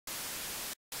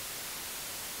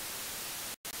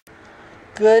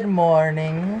Good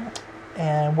morning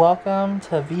and welcome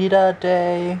to Veda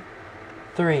Day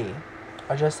 3.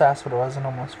 I just asked what it was and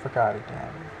almost forgot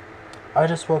again. I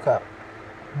just woke up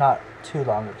not too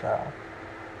long ago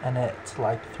and it's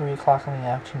like 3 o'clock in the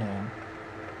afternoon.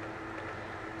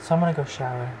 So I'm gonna go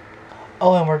shower.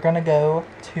 Oh, and we're gonna go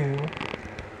to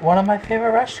one of my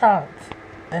favorite restaurants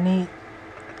and eat.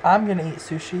 I'm gonna eat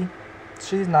sushi.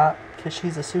 She's not, because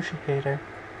she's a sushi hater.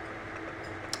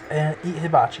 And eat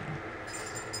hibachi.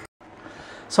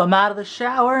 So I'm out of the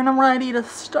shower and I'm ready to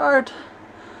start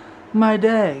my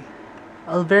day.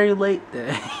 A very late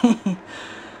day.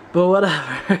 But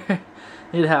whatever.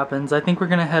 It happens. I think we're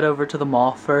gonna head over to the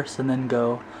mall first and then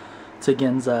go to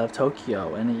Ginza of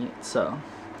Tokyo and eat. So,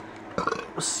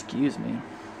 excuse me.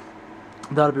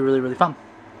 That'll be really fun.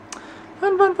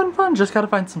 Fun. Just gotta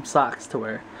find some socks to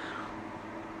wear.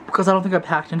 Because I don't think I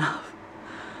packed enough.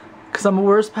 Because I'm the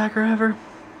worst packer ever.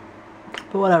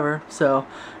 But whatever, so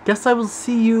guess I will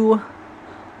see you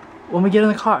when we get in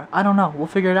the car. I don't know, we'll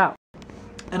figure it out.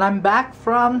 And I'm back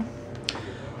from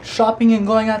shopping and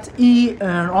going out to eat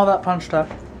and all that fun stuff.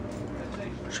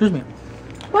 Excuse me.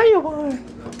 Where you are?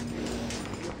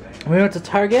 We went to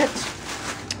Target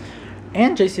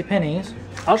and JCPenney's.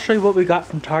 I'll show you what we got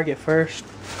from Target first.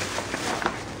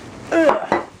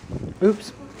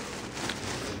 Oops.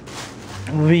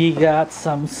 We got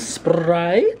some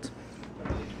Sprite.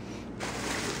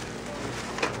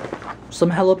 Some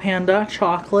Hello Panda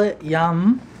chocolate,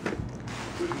 yum.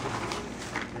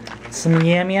 Some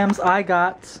Yam Yams. I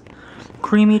got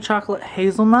creamy chocolate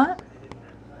hazelnut.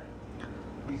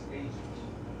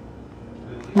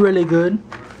 Really good.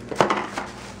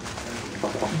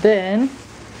 Then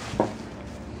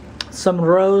some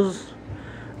rose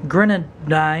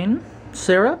grenadine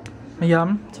syrup,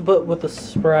 yum, to put with the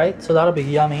Sprite, so that'll be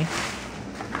yummy.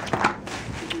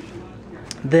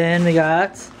 Then we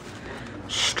got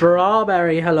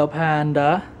strawberry Hello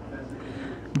Panda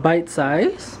bite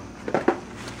size,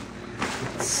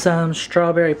 some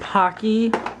strawberry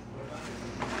Pocky,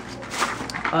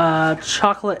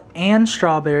 chocolate and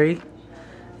strawberry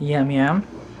yum,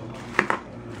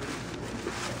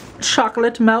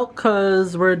 chocolate milk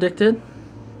cause we're addicted.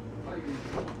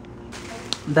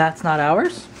 That's not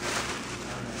ours.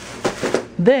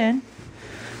 Then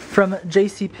from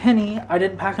JCPenney, I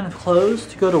didn't pack enough clothes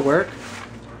to go to work.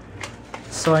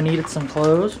 So I needed some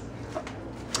clothes.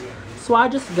 So I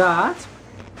just got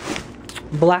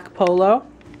black polo.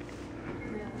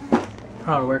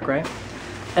 Probably work, right?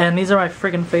 And these are my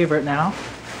friggin' favorite now.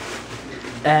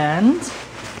 And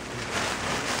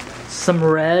some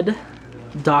red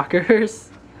Dockers.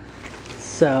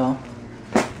 So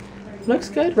looks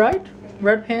good, right?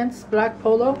 Red pants, black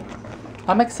polo.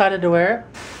 I'm excited to wear it.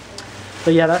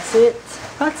 But yeah, that's it.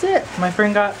 That's it. My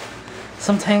friend got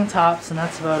some tank tops and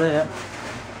that's about it.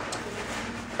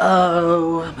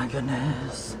 Oh my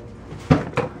goodness.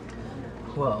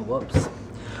 Whoa, whoops.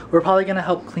 We're probably gonna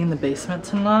help clean the basement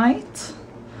tonight,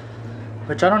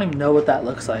 which I don't even know what that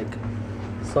looks like.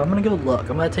 So I'm gonna go look.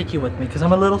 I'm gonna take you with me because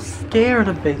I'm a little scared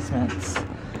of basements.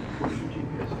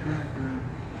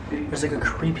 There's like a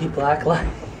creepy black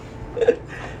light.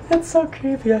 That's so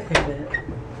creepy, I hate it.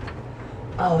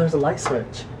 Oh, there's a light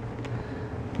switch.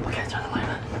 Okay, turn the light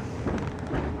on.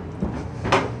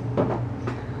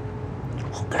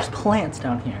 There's plants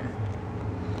down here.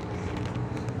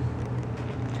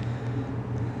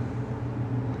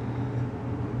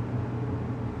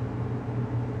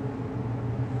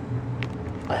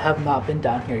 I have not been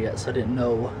down here yet, so I didn't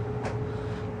know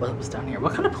what was down here.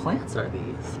 What kind of plants are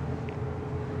these?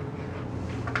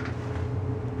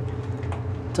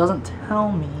 It doesn't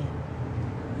tell me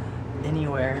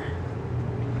anywhere.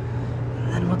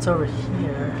 And then what's over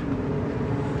here?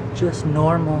 Just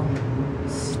normal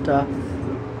stuff.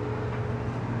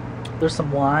 There's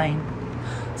some wine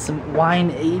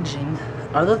aging.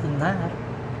 Other than that,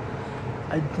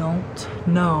 I don't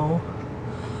know.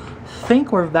 I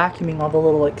think we're vacuuming all the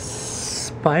little like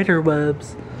spider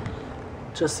webs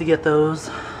just to get those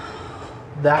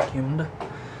vacuumed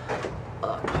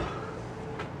up.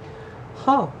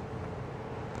 Oh,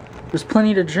 there's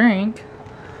plenty to drink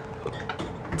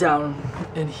down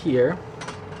in here.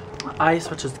 Ice,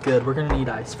 which is good. We're gonna need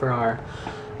ice for our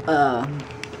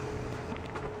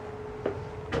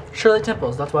Shirley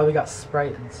Temples. That's why we got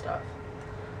Sprite and stuff.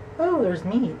 Oh, there's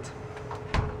meat.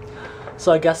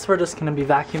 So I guess we're just gonna be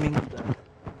vacuuming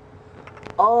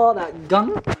all that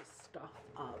gunky stuff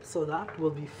up. So that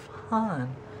will be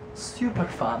fun. Super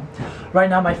fun. Right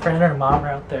now my friend and her mom are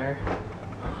out there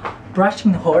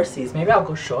brushing the horsies. Maybe I'll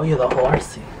go show you the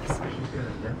horsies.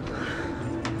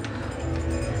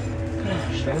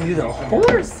 Show you the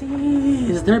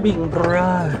horses. They're being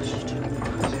brushed.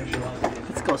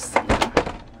 Let's go see.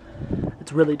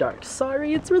 It's really dark.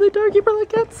 Sorry, it's really dark. You probably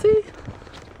can't see.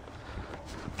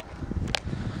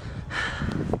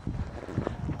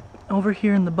 Over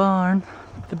here in the barn,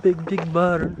 the big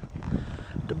barn.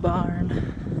 The barn.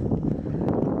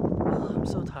 Oh, I'm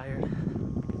so tired.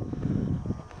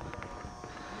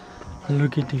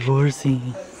 Look at the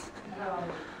horses.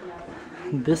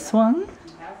 This one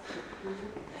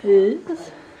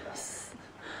is...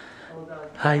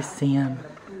 Hi, Sam.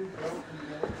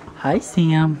 Hi,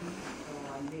 Sam.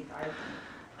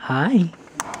 Hi.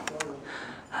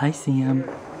 Hi, Sam.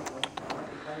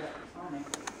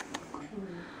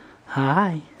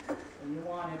 Hi.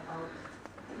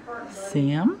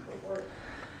 Sam?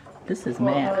 This is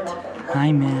Matt.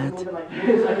 Hi, Matt.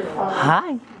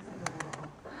 Hi.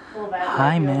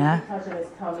 Hi, Matt.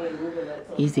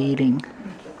 He's eating.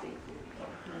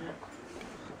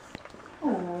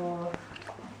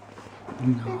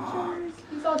 No.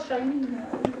 He's all shiny now.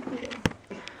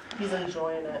 He's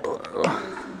enjoying it.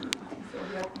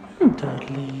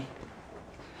 Dudley.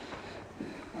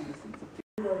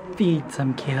 Feed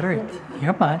some carrots.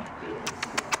 Here, bud.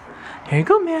 Here you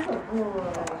go, Matt.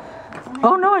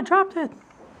 Oh no, I dropped it.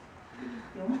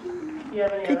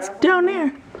 It's down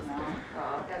there.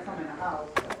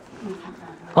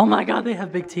 Oh my god, they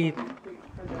have big teeth.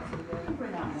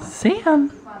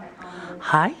 Sam.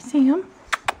 Hi, Sam.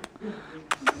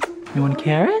 You want a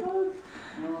carrot?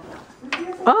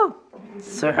 Oh,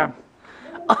 Sam.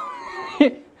 Oh.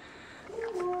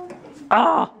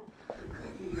 Oh.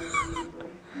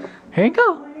 Here you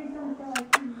go.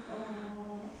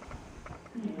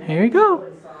 Here you go.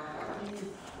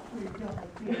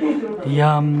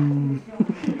 Yum.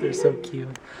 They're so cute.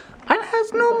 And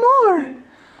has no more.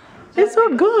 It's so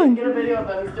good. Get a video of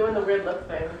him. He's doing the weird lip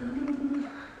thing.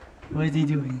 What is he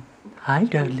doing? Hi,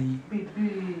 Dudley.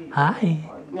 Hi.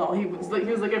 No, he was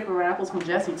looking for apples from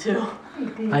Jesse too.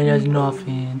 I just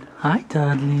nothing. Hi,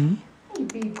 Dudley.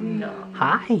 No.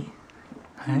 Hi.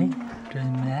 Hi,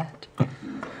 doing Matt.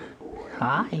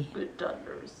 Hi. Good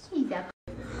dudders.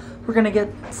 We're gonna get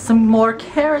some more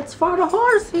carrots for the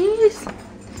horses.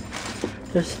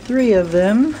 There's 3 of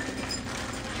them.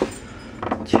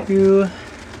 2,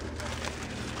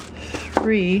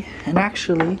 3, and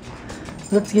actually,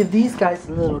 let's give these guys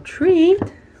a little treat.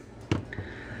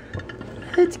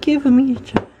 Let's give them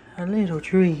each a little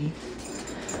treat.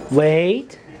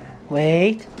 Wait,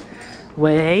 wait,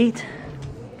 wait,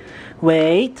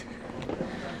 wait,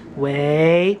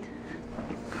 wait,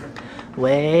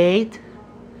 wait,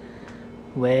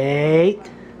 wait.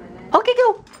 Okay,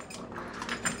 go.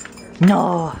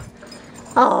 No.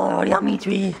 Oh, yummy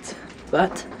treat.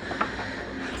 But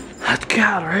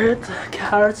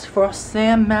carrots for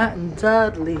Sam, Matt, and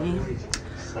Dudley.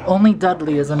 Only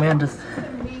Dudley is Amanda's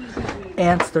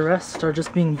aunts. The rest are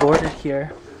just being boarded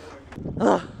here.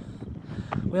 Ugh.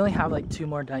 We only have like 2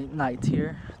 more nights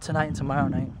here, tonight and tomorrow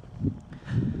night.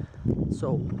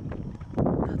 So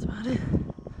that's about it.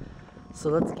 So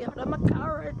let's give them a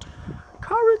carrot.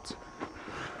 Carrot.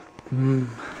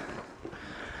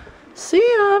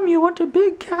 Sam, you want a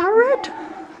big carrot?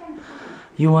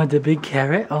 You want a big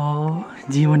carrot? Oh,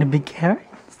 do you want a big carrot?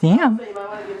 Sam. So you might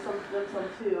want to give some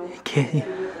too. Okay.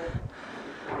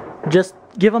 Just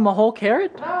give them a whole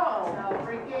carrot? No,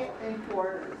 break it in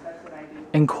quarters. That's what I do.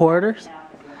 In quarters?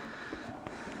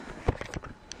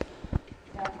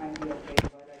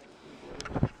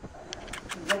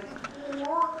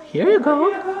 Here you go.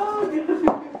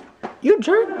 You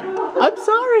jerk. I'm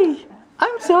sorry.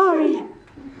 I'm sorry.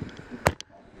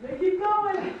 They keep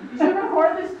going. You should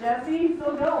record this, Jesse. He's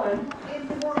still going.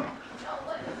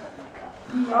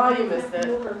 Oh, you missed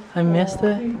it. I missed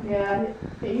it? Yeah,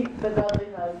 the Dudley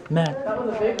hug. Matt. That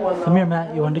was a big one, though. Come here,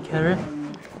 Matt. You want a carrot?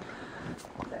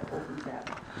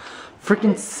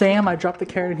 Freaking Sam, I dropped the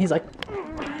carrot and he's like...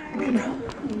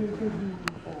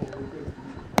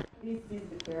 He sees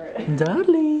the carrot.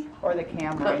 Dudley. Or the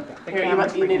camera. The Here,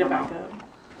 you need a backup.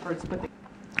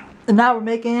 And now we're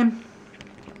making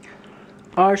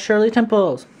our Shirley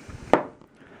Temples. Are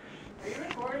you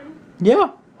recording?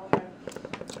 Yeah. Okay.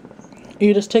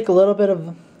 You just take a little bit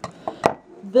of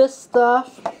this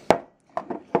stuff.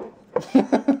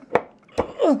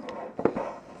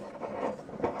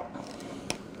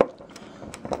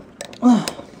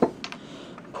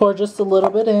 Pour just a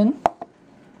little bit in.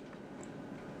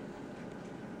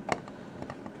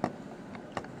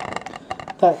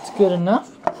 That's good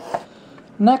enough.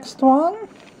 Next one.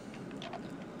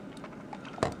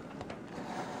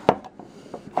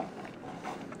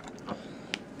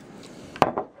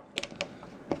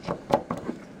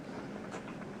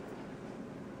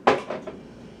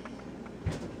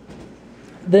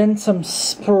 Then some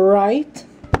Sprite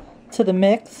to the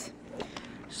mix.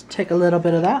 Just take a little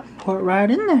bit of that, pour it right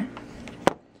in there.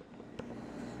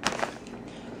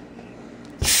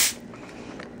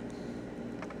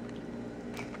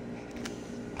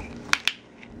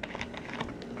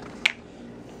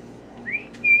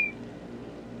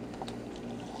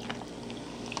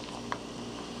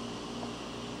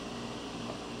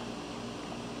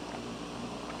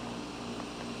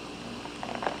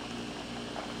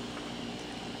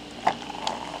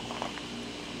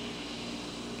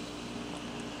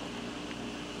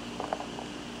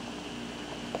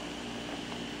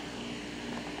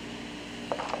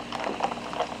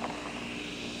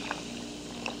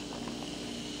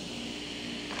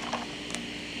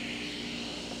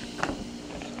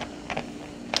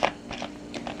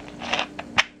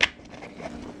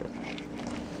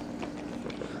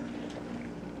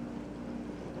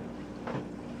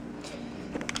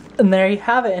 And there you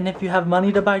have it. And if you have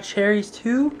money to buy cherries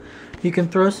too, you can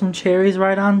throw some cherries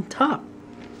right on top.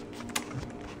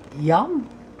 Yum.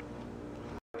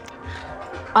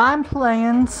 I'm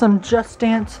playing some Just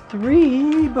Dance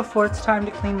 3 before it's time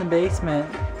to clean the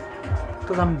basement.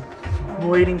 Because I'm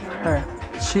waiting for her.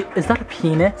 Is that a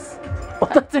penis? Oh,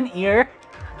 that's an ear?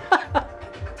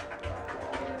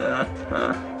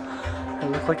 It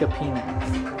looks like a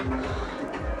penis.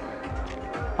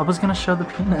 I was gonna show the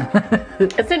penis.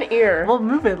 It's an ear. Well,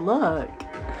 move it, look.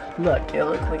 Look, it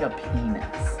looks like a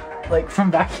penis. Like,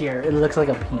 from back here, it looks like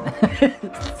a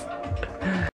penis.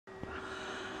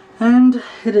 And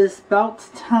it is about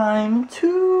time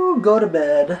to go to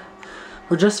bed.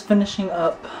 We're just finishing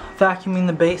up vacuuming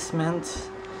the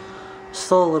basement.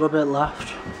 Still a little bit left,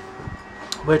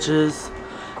 which is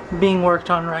being worked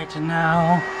on right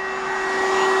now.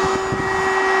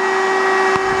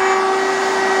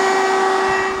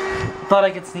 Thought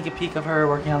I could sneak a peek of her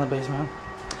working on the basement,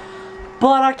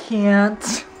 but I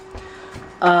can't.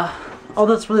 All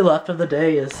that's really left of the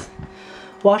day is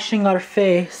washing our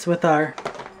face with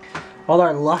all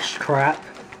our Lush crap.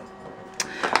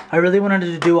 I really wanted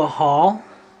to do a haul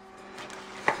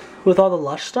with all the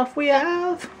Lush stuff we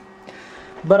have,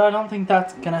 but I don't think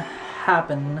that's gonna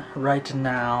happen right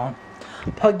now.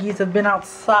 Puggies have been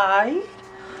outside.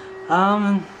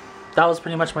 That was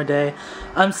pretty much my day.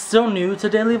 I'm still new to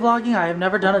daily vlogging. I have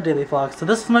never done a daily vlog, so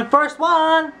this is my first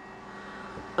one.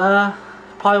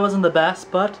 Probably wasn't the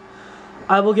best, but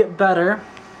I will get better.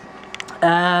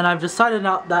 And I've decided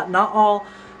that not all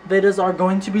Vedas are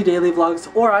going to be daily vlogs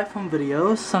or iPhone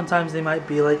videos. Sometimes they might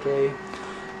be like a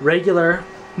regular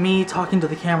me talking to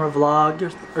the camera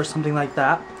vlog or something like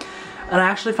that. And I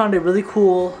actually found a really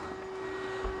cool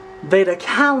Veda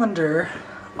calendar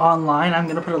online. I'm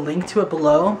gonna put a link to it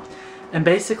below. And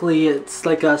basically it's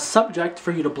like a subject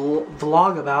for you to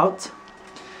vlog about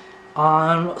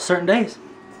on certain days.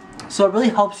 So it really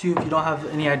helps you if you don't have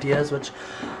any ideas, which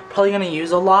I'm probably gonna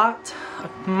use a lot. I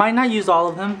might not use all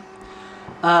of them,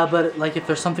 but like if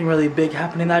there's something really big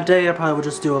happening that day, I probably would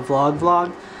just do a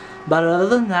vlog. But other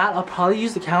than that, I'll probably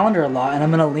use the calendar a lot, and I'm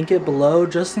gonna link it below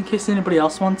just in case anybody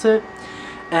else wants it.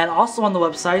 And also on the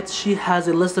website, she has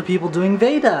a list of people doing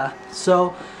Veda,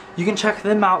 so you can check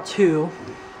them out too.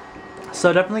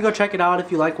 So definitely go check it out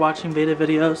if you like watching Veda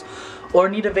videos or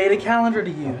need a Veda calendar to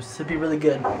use. It'd be really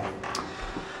good.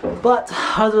 But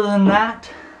other than that,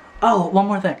 oh, one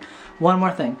more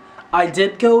thing. I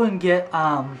did go and get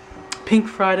Pink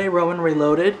Friday Rowan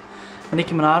Reloaded,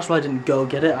 Nicki Minaj. Well, I didn't go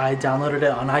get it. I downloaded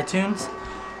it on iTunes.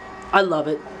 I love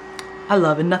it. I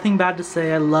love it. Nothing bad to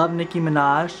say. I love Nicki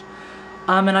Minaj.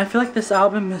 And I feel like this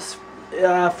album is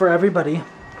for everybody.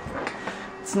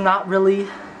 It's not really,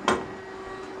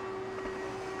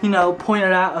 you know,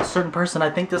 pointed at a certain person. I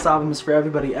think this album is for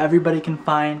everybody. Everybody can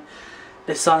find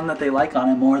a song that they like on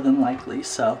it, more than likely.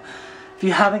 So if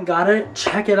you haven't got it,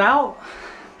 check it out.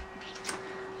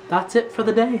 That's it for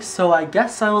the day. So I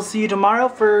guess I will see you tomorrow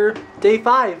for day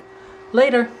 5.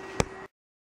 Later.